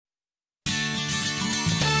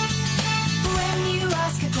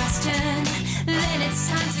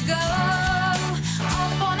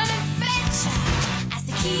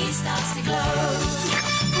glow.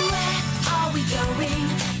 Where are we going?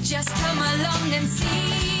 Just come along and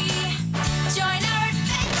see. Join our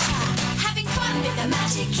adventure, having fun with the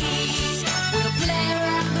magic key. We'll play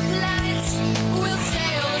around the planets, we'll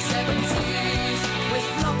sail the seven seas. With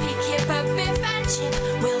Floppy, Kipper, Biff and Chip,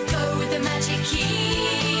 we'll go with the magic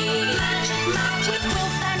key. Magic, with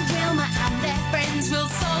Wilf and Wilma and their friends, we'll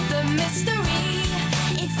solve the mystery.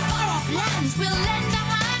 In far-off lands, we'll lend a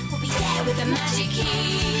hand, we'll be there with the magic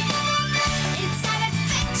key. It's an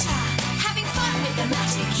adventure, having fun with the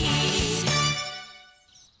magic key.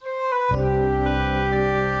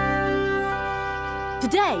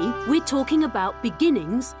 Today, we're talking about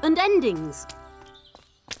beginnings and endings.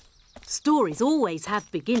 Stories always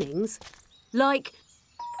have beginnings, like...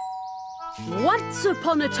 Once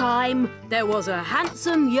upon a time, there was a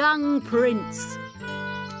handsome young prince.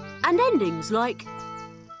 And endings like...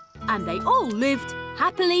 And they all lived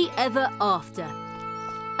happily ever after.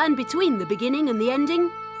 And between the beginning and the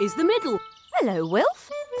ending is the middle. Hello, Wilf.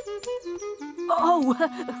 Oh,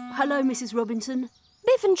 hello, Mrs. Robinson.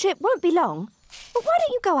 Biff and Chip won't be long. But why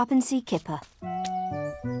don't you go up and see Kipper?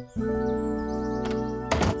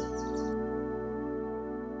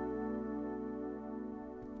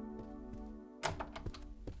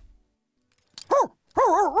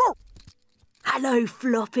 Hello,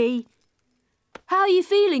 Floppy. How are you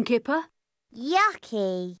feeling, Kipper?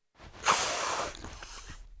 Yucky.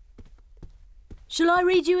 Shall I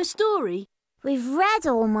read you a story? We've read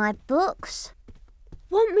all my books.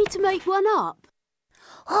 Want me to make one up?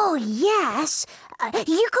 Oh, yes.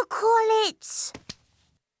 You could call it...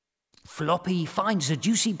 Floppy finds a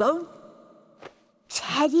juicy bone?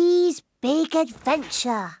 Teddy's Big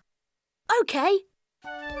Adventure. OK.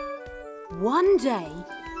 One day,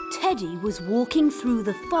 Teddy was walking through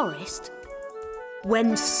the forest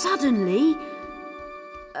when suddenly...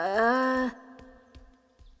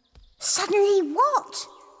 Suddenly what?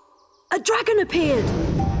 A dragon appeared.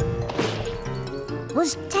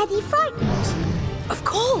 Was Teddy frightened? Of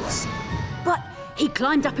course. But he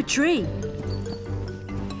climbed up a tree.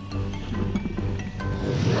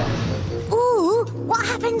 Ooh, what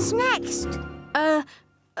happens next?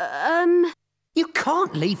 You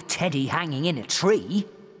can't leave Teddy hanging in a tree.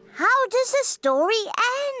 How does the story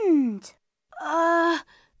end?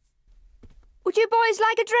 Would you boys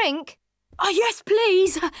like a drink? Oh, yes,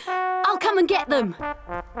 please. I'll come and get them.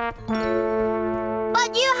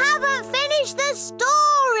 But you haven't finished the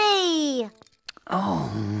story! Oh,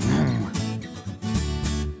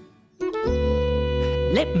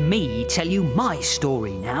 let me tell you my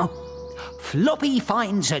story now. Floppy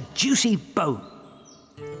finds a juicy bone.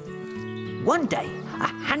 One day, a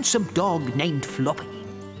handsome dog named Floppy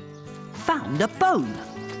found a bone.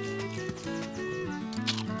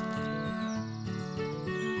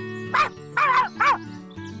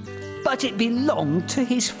 But it belonged to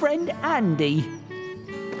his friend Andy.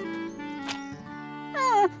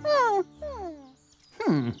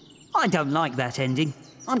 I don't like that ending.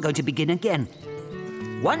 I'm going to begin again.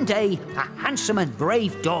 One day, a handsome and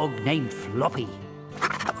brave dog named Floppy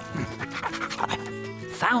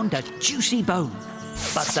found a juicy bone,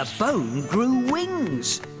 but the bone grew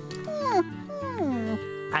wings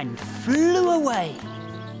and flew away.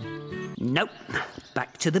 Nope,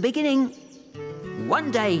 back to the beginning.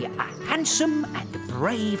 One day, a handsome and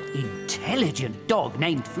brave, intelligent dog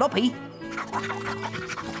named Floppy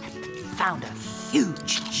found a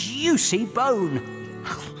huge, juicy bone.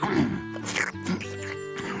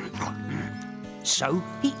 So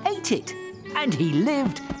he ate it, and he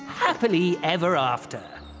lived happily ever after.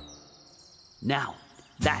 Now,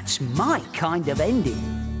 that's my kind of ending.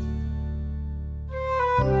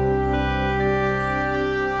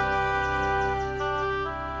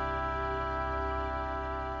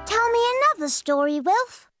 Tell me another story,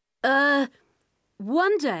 Wilf.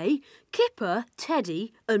 One day, Kipper,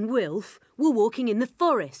 Teddy and Wilf were walking in the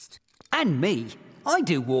forest. And me, I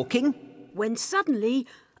do walking. When suddenly,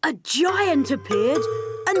 a giant appeared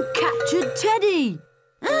and captured Teddy.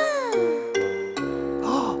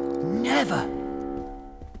 Oh, never.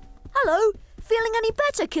 Hello. Feeling any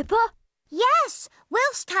better, Kipper? Yes,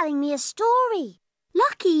 Wilf's telling me a story.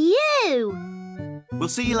 Lucky you. We'll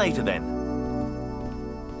see you later then.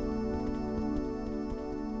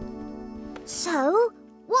 So,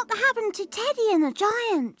 what happened to Teddy and the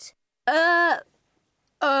giant?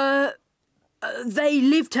 They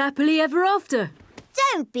lived happily ever after.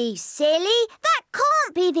 Don't be silly. That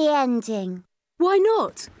can't be the ending. Why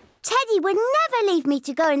not? Teddy would never leave me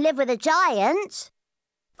to go and live with a giant.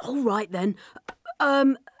 All right, then.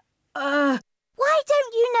 Why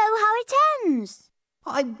don't you know how it ends?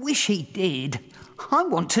 I wish he did. I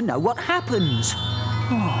want to know what happens.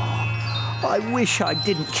 Oh, I wish I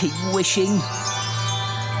didn't keep wishing.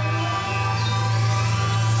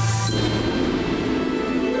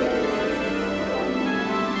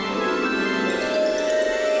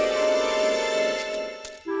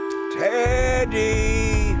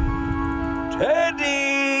 Teddy!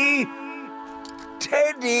 Teddy!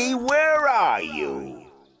 Teddy, where are you?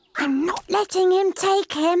 I'm not letting him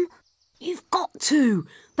take him. You've got to.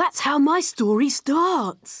 That's how my story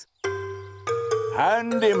starts.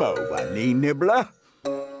 Hand him over, knee nibbler.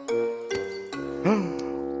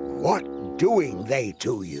 What doing they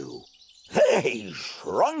to you? They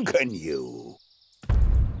shrunken you.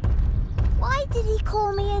 Why did he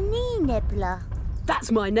call me a knee nibbler?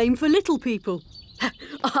 That's my name for little people.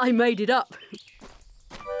 I made it up.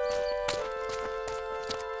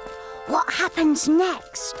 What happens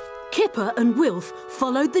next? Kipper and Wilf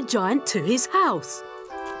followed the giant to his house.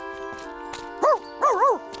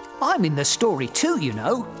 I'm in the story too, you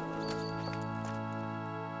know.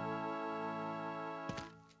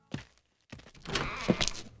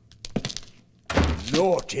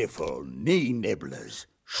 Naughtiful knee nibblers,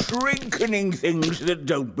 shrinkening things that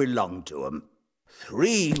don't belong to 'em.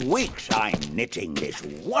 3 weeks I'm knitting this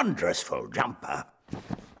wondrousful jumper.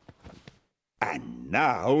 And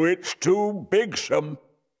now it's too bigsome.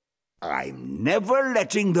 I'm never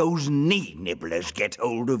letting those knee nibblers get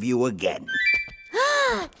hold of you again.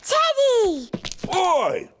 Teddy!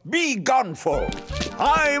 Oi! Be goneful!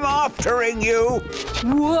 I'm aftering you!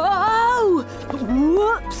 Whoa!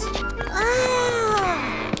 Whoops!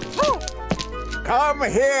 Ah! Oh! Come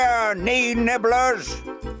here, knee nibblers!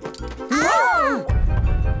 Whoa!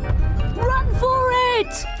 Run for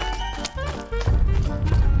it!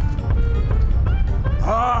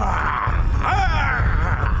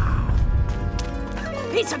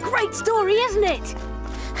 It's a great story, isn't it?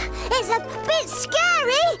 It's a bit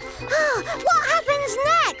scary. What happens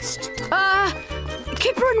next?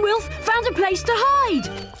 Kipper and Wilf found a place to hide.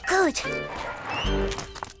 Good.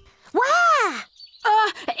 Where?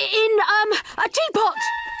 In, a teapot.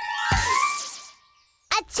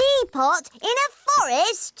 A teapot in a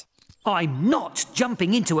forest? I'm not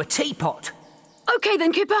jumping into a teapot. OK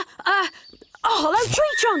then, Kipper. A hollow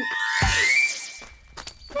tree trunk.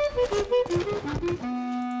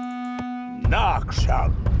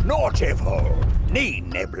 Knocksome, naughtiful, knee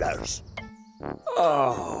nibblers.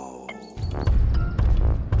 Oh.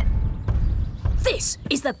 This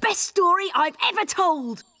is the best story I've ever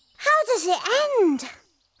told. How does it end?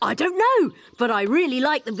 I don't know, but I really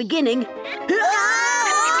like the beginning. Oh!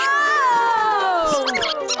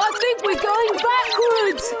 I think we're going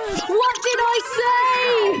backwards. What did I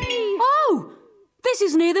say? Oh, this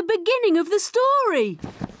is near the beginning of the story.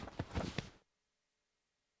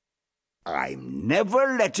 I'm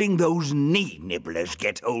never letting those knee nibblers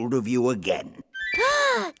get hold of you again.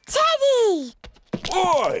 Teddy!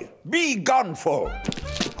 Oi! Be goneful!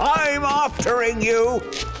 I'm aftering you!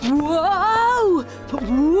 Whoa!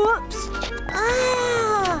 Whoops!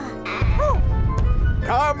 Ah!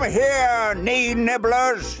 Come here, knee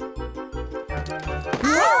nibblers!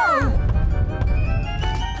 Ah!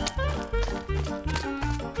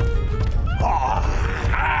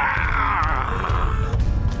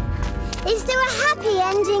 Is there a happy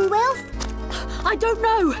ending, Wilf? I don't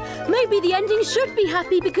know. Maybe the ending should be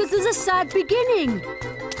happy because there's a sad beginning.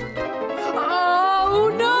 Oh,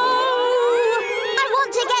 no! I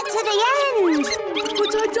want to get to the end.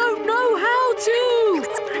 But I don't know how to.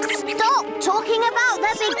 Stop talking about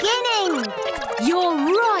the beginning. You're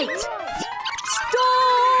right.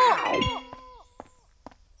 Stop!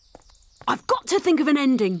 I've got to think of an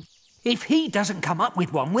ending. If he doesn't come up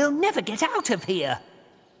with one, we'll never get out of here.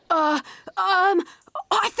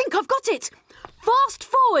 I think I've got it. Fast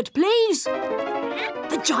forward, please.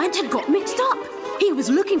 The giant had got mixed up. He was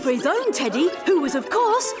looking for his own Teddy, who was, of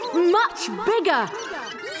course, much bigger.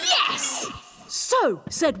 Yes! So,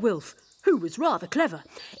 said Wilf, who was rather clever,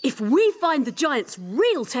 if we find the giant's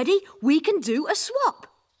real Teddy, we can do a swap.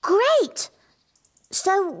 Great.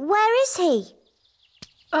 So where is he?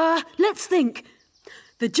 Let's think.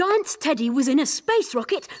 The giant's Teddy was in a space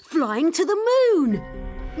rocket flying to the moon.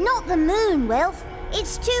 Not the moon, Wilf.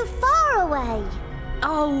 It's too far away.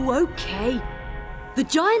 Oh, OK. The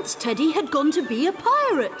giant's Teddy had gone to be a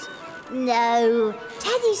pirate. No,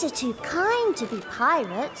 Teddies are too kind to be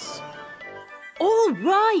pirates. All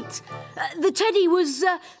right. The Teddy was,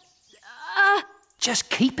 Just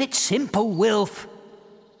keep it simple, Wilf.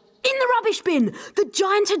 in the rubbish bin. The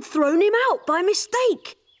giant had thrown him out by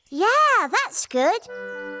mistake. Yeah, that's good.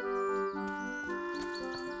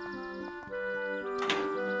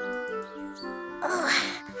 Oh,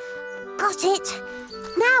 got it.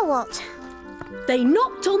 Now what? They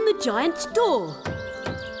knocked on the giant's door.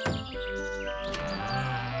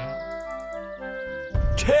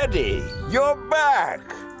 Teddy, you're back.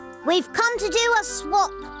 We've come to do a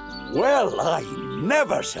swap. Well, I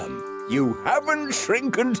never some. You haven't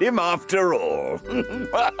shrinkened him after all.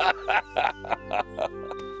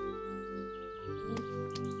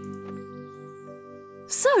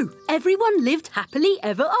 So, everyone lived happily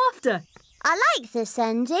ever after. I like this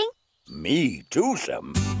ending. Me too,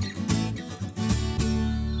 some.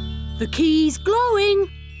 The key's glowing.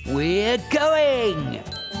 We're going!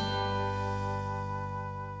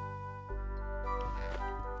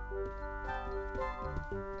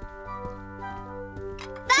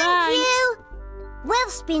 Thank you.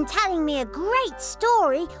 Wilf's been telling me a great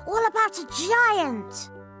story all about a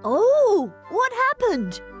giant. Oh, what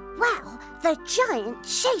happened? Well, the giant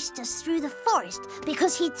chased us through the forest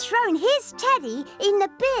because he'd thrown his teddy in the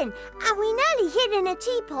bin and we nearly hid in a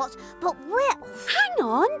teapot, but Wilf... Hang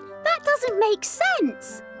on, that doesn't make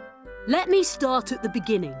sense. Let me start at the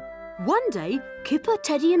beginning. One day, Kipper,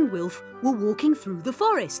 Teddy and Wilf were walking through the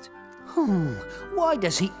forest Why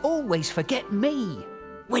does he always forget me?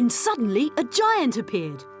 when suddenly a giant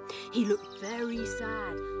appeared. He looked very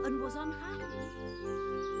sad and was unhappy.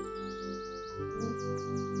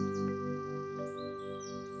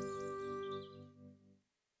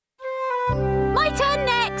 My turn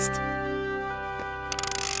next!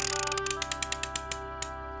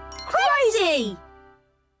 Crazy!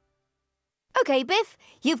 OK, Biff,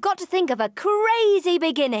 you've got to think of a crazy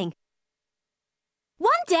beginning.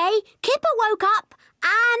 One day, Kipper woke up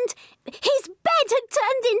and his bed had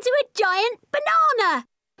turned into a giant banana.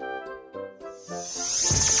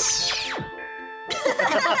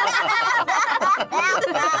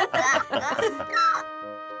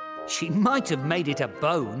 She might have made it a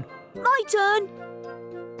bone. My turn.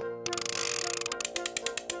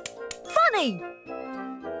 Funny!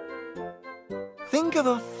 Think of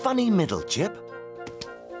a funny middle, Chip.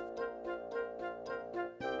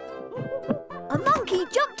 A monkey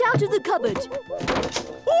jumped out of the cupboard.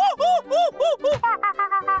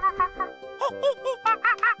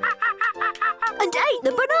 And ate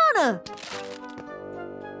the banana.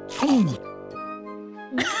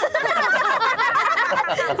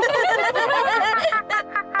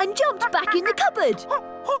 And jumped back in the cupboard.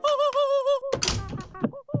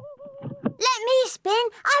 Let me spin.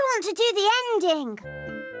 I want to do the ending.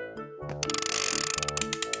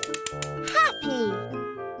 Happy.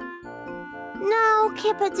 No,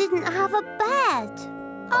 Kipper didn't have a bed.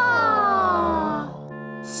 Oh.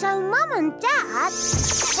 So Mum and Dad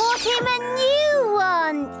bought him a new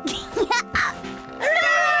one.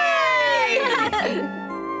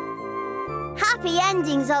 Happy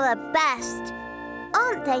endings are the best,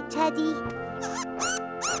 aren't they, Teddy?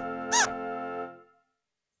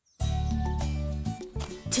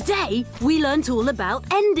 Today, we learnt all about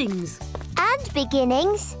endings. And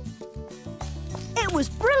beginnings. It was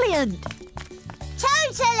brilliant.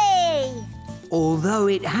 Totally! Although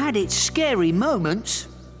it had its scary moments.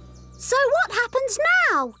 So what happens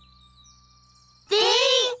now? The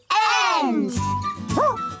end!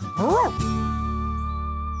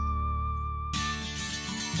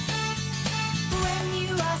 When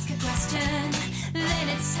you ask a question, then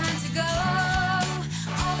it's time to go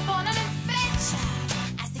off on an adventure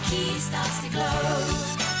as the key starts to glow.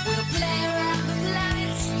 We'll play around the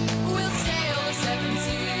planet, we'll sail the seven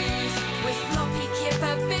seas. With Floppy,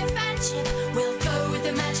 Kipper, Biff and Chip, we'll go with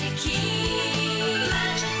the magic key.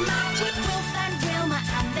 Magic, magic. With Wolf and Wilma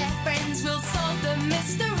and their friends, we'll solve the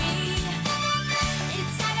mystery.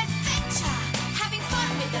 It's an adventure, having fun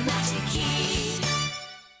with the magic key.